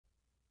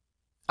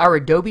Our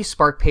Adobe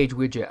Spark Page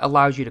widget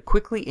allows you to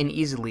quickly and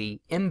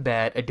easily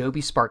embed Adobe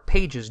Spark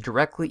Pages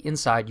directly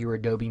inside your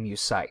Adobe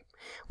Muse site.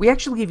 We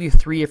actually give you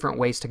 3 different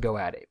ways to go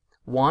at it.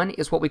 One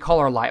is what we call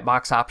our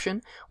Lightbox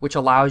option, which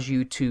allows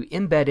you to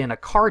embed in a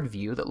card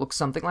view that looks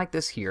something like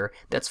this here,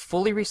 that's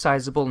fully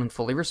resizable and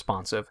fully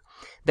responsive,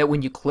 that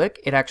when you click,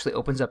 it actually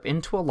opens up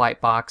into a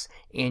Lightbox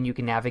and you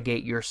can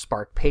navigate your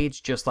Spark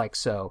page just like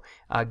so,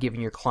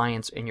 giving your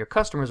clients and your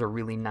customers a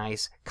really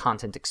nice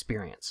content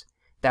experience.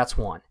 That's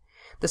one.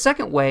 The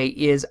second way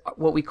is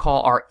what we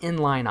call our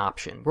inline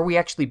option, where we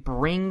actually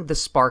bring the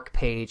Spark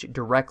page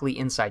directly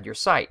inside your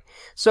site.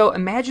 So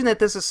imagine that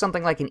this is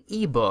something like an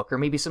ebook or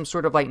maybe some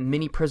sort of like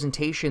mini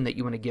presentation that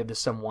you want to give to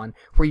someone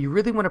where you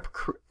really want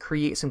to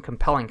create some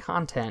compelling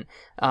content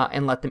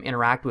and let them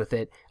interact with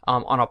it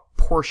on a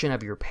portion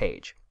of your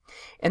page.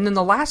 And then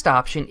the last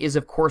option is,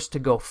 of course, to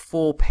go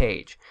full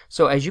page.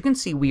 So as you can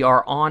see,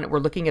 we're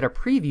looking at a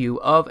preview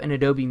of an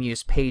Adobe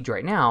Muse page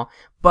right now,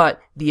 but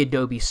the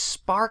Adobe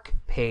Spark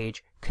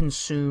page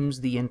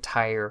consumes the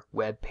entire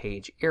web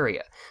page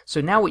area. So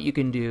now what you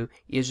can do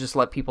is just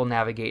let people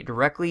navigate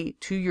directly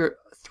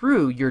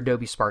through your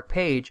Adobe Spark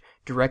page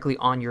directly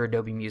on your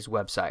Adobe Muse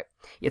website.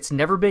 It's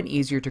never been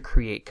easier to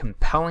create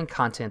compelling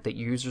content that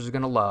users are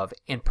going to love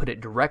and put it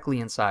directly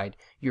inside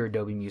your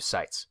Adobe Muse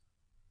sites.